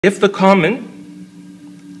If the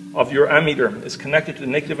common of your ammeter is connected to the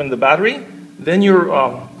negative end of the battery, then your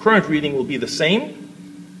current reading will be the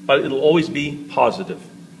same, but it'll always be positive.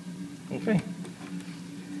 Okay.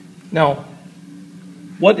 Now,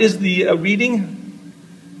 what is the reading?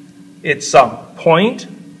 It's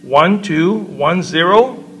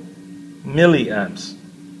 0.1210 milliamps.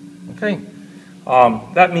 Okay.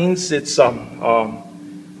 That means it's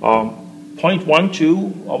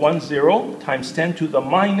 0.1210 times 10 to the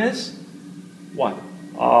minus what?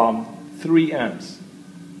 3 amps.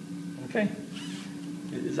 Okay.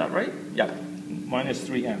 Is that right? Yeah. Minus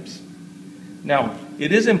 3 amps. Now,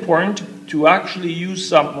 it is important to actually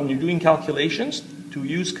use when you're doing calculations, to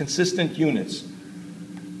use consistent units.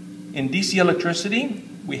 In DC electricity,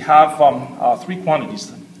 we have 3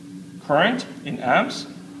 quantities: current in amps,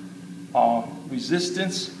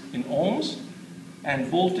 resistance in ohms, and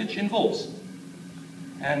voltage in volts.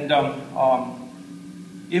 And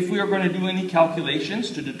if we are going to do any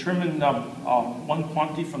calculations to determine one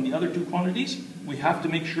quantity from the other 2 quantities, we have to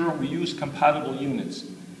make sure we use compatible units.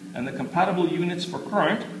 And the compatible units for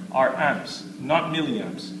current are amps, not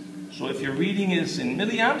milliamps. So if your reading is in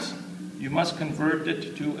milliamps, you must convert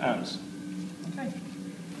it to amps. Okay.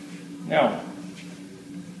 Now,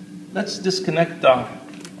 let's disconnect the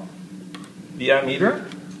ammeter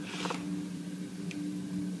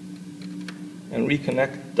and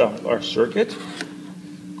reconnect our circuit.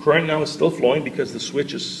 Current now is still flowing because the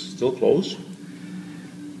switch is still closed.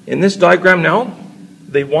 In this diagram now,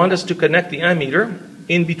 they want us to connect the ammeter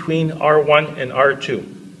in between R1 and R2.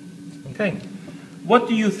 Okay. What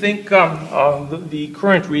do you think the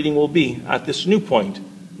current reading will be at this new point?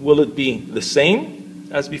 Will it be the same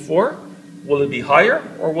as before? Will it be higher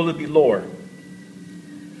or will it be lower?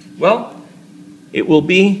 Well, it will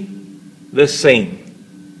be the same.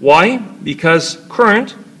 Why? Because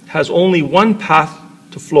current has only one path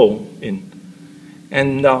to flow in.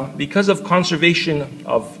 And because of conservation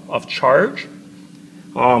of charge,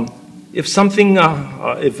 if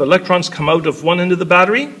electrons come out of one end of the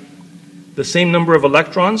battery, the same number of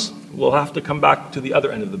electrons will have to come back to the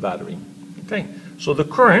other end of the battery. Okay, so the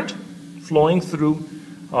current flowing through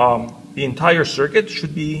the entire circuit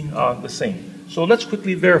should be the same. So let's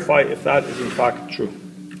quickly verify if that is in fact true.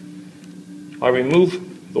 I remove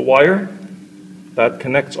the wire that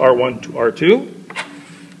connects R1 to R2.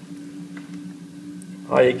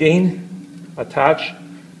 I again attach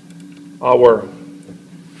our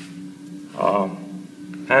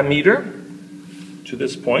ammeter to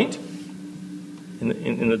this point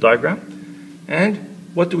in the diagram. And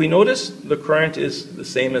what do we notice? The current is the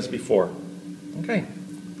same as before. Okay.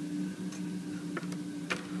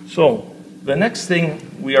 So the next thing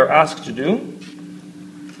we are asked to do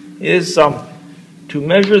is to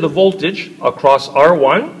measure the voltage across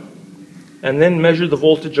R1, and then measure the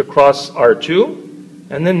voltage across R2,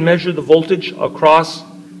 and then measure the voltage across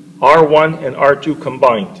R1 and R2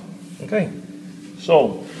 combined. Okay,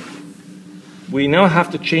 so we now have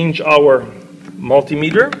to change our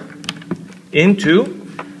multimeter into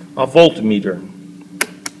a voltmeter.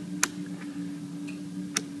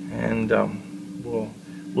 And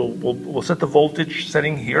we'll set the voltage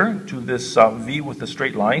setting here to this V with the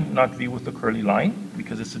straight line, not V with the curly line,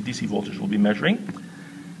 because it's the DC voltage we'll be measuring.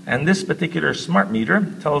 And this particular smart meter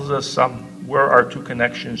tells us where our 2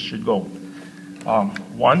 connections should go.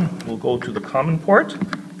 One will go to the common port,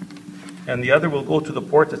 and the other will go to the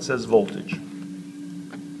port that says voltage.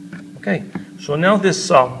 Okay, so now this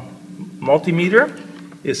multimeter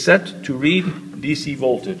is set to read DC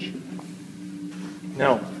voltage.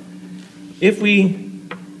 Now, if we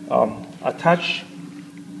attach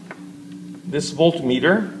this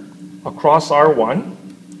voltmeter across R1,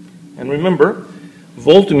 and remember,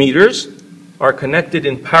 voltmeters are connected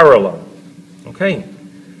in parallel. Okay,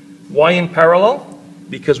 why in parallel?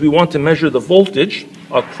 Because we want to measure the voltage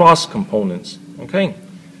across components. Okay,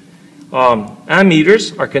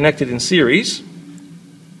 ammeters are connected in series.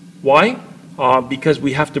 Why? Because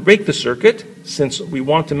we have to break the circuit since we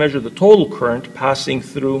want to measure the total current passing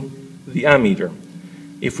through the ammeter.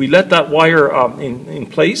 If we let that wire in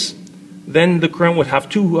place, then the current would have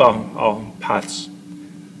 2 paths.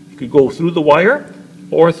 It could go through the wire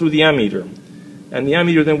or through the ammeter. And the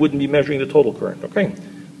ammeter then wouldn't be measuring the total current. Okay,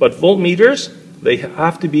 but voltmeters, they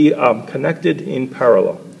have to be connected in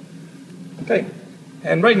parallel. Okay,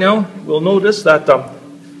 and right now we'll notice that the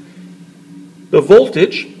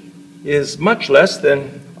voltage is much less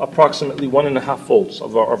than approximately 1.5 volts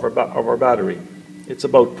of our battery. It's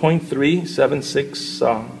about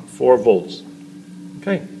 0.3764 volts.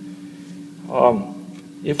 Okay.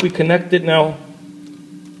 If we connect it now,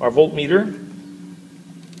 our voltmeter,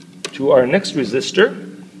 to our next resistor,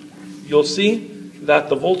 you'll see that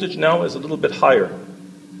the voltage now is a little bit higher.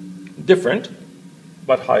 Different,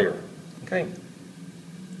 but higher. Okay.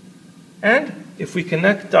 And if we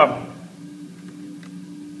connect our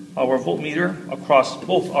voltmeter across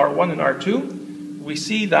both R1 and R2, we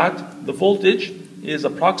see that the voltage is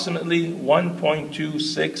approximately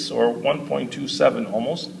 1.26 or 1.27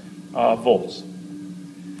 almost volts.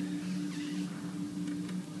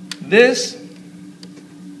 This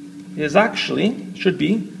is actually, should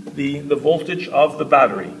be the voltage of the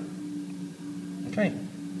battery. Okay.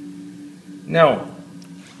 Now,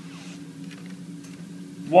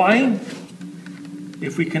 why,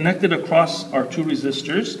 if we connect it across our two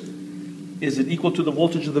resistors, is it equal to the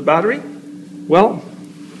voltage of the battery? Well,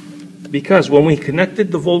 because when we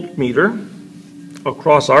connected the voltmeter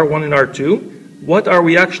across R1 and R2, what are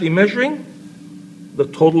we actually measuring? The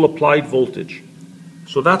total applied voltage.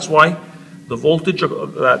 So that's why the voltage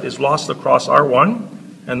that is lost across R1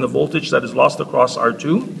 and the voltage that is lost across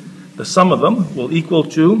R2, the sum of them will equal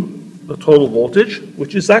to the total voltage,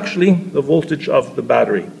 which is actually the voltage of the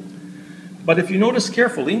battery. But if you notice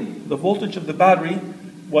carefully, the voltage of the battery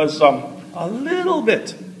was a little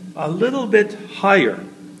bit higher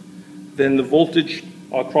than the voltage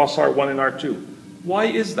across R1 and R2. Why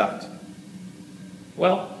is that?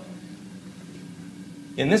 Well,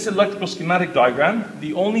 in this electrical schematic diagram,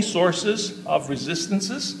 the only sources of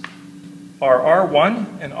resistances are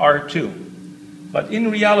R1 and R2. But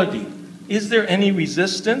in reality, is there any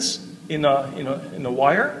resistance in a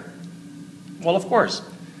wire? Well, of course.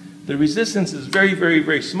 The resistance is very, very,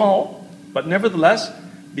 very small, but nevertheless,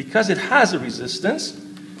 because it has a resistance,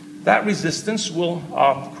 that resistance will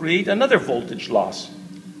create another voltage loss.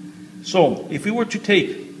 So if we were to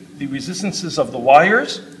take the resistances of the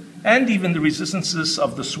wires and even the resistances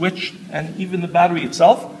of the switch and even the battery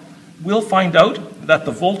itself, we'll find out that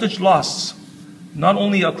the voltage loss, not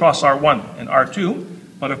only across R1 and R2,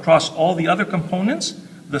 but across all the other components,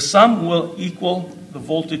 the sum will equal the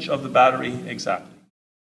voltage of the battery exactly.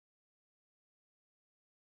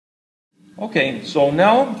 Okay, so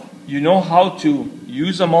now you know how to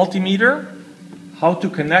use a multimeter, how to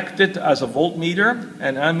connect it as a voltmeter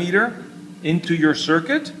and ammeter into your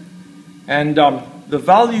circuit, and the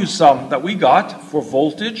values that we got for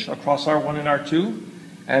voltage across R1 and R2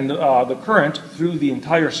 and the current through the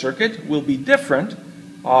entire circuit will be different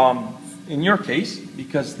in your case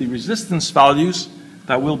because the resistance values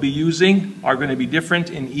that we'll be using are going to be different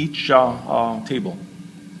in each table.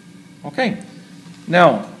 Okay,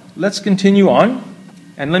 now let's continue on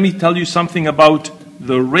and let me tell you something about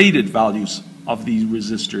the rated values of these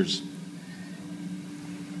resistors.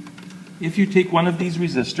 If you take one of these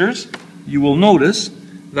resistors, you will notice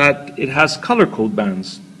that it has color code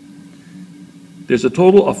bands. There's a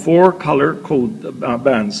total of 4 color code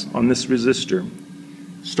bands on this resistor.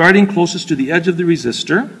 Starting closest to the edge of the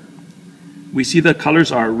resistor, we see the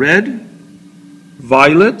colors are red,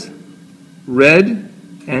 violet, red,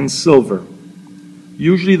 and silver.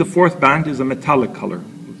 Usually the 4th band is a metallic color,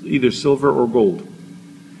 either silver or gold.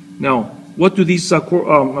 Now, what do these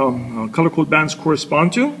color code bands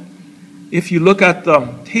correspond to? If you look at the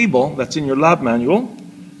table that's in your lab manual,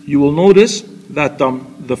 you will notice that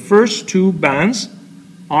the first 2 bands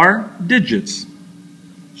are digits.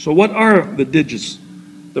 So what are the digits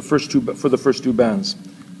for the first 2 bands?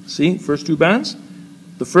 See, first 2 bands?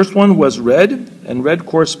 The first one was red, and red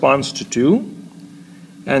corresponds to 2.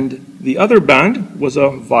 And the other band was a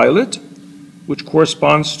violet, which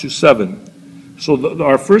corresponds to 7. So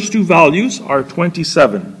our first 2 values are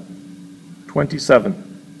 27. 27.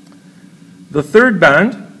 The third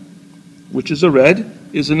band, which is a red,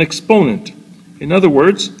 is an exponent. In other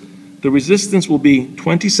words, the resistance will be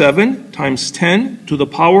 27 times 10 to the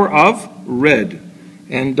power of red.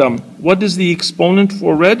 And what is the exponent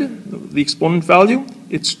for red? The exponent value?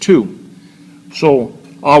 It's 2. So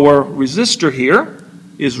our resistor here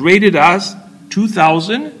is rated as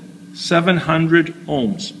 2,700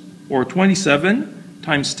 ohms, or 27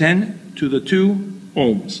 times 10 to the 2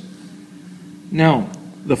 ohms. Now,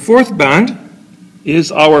 the 4th band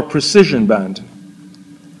is our precision band.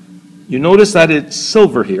 You notice that it's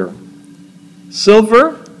silver here.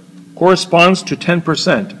 Silver corresponds to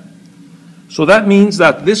 10%. So that means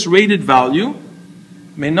that this rated value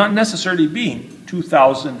may not necessarily be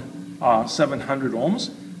 2,700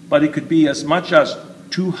 ohms, but it could be as much as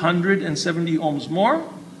 270 ohms more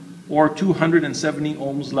or 270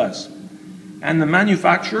 ohms less. And the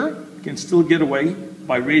manufacturer can still get away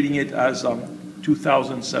by rating it as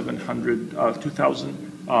 700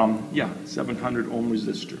 ohm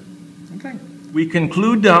resistor. Okay. We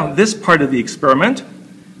conclude this part of the experiment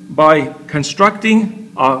by constructing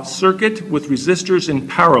a circuit with resistors in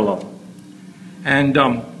parallel. And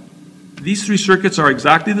these three circuits are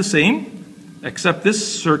exactly the same, except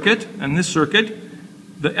this circuit and this circuit,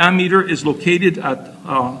 the ammeter is located at,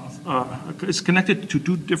 is connected to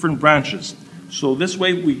two different branches. So this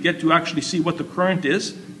way we get to actually see what the current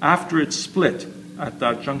is after it's split at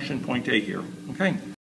that junction point A here, okay?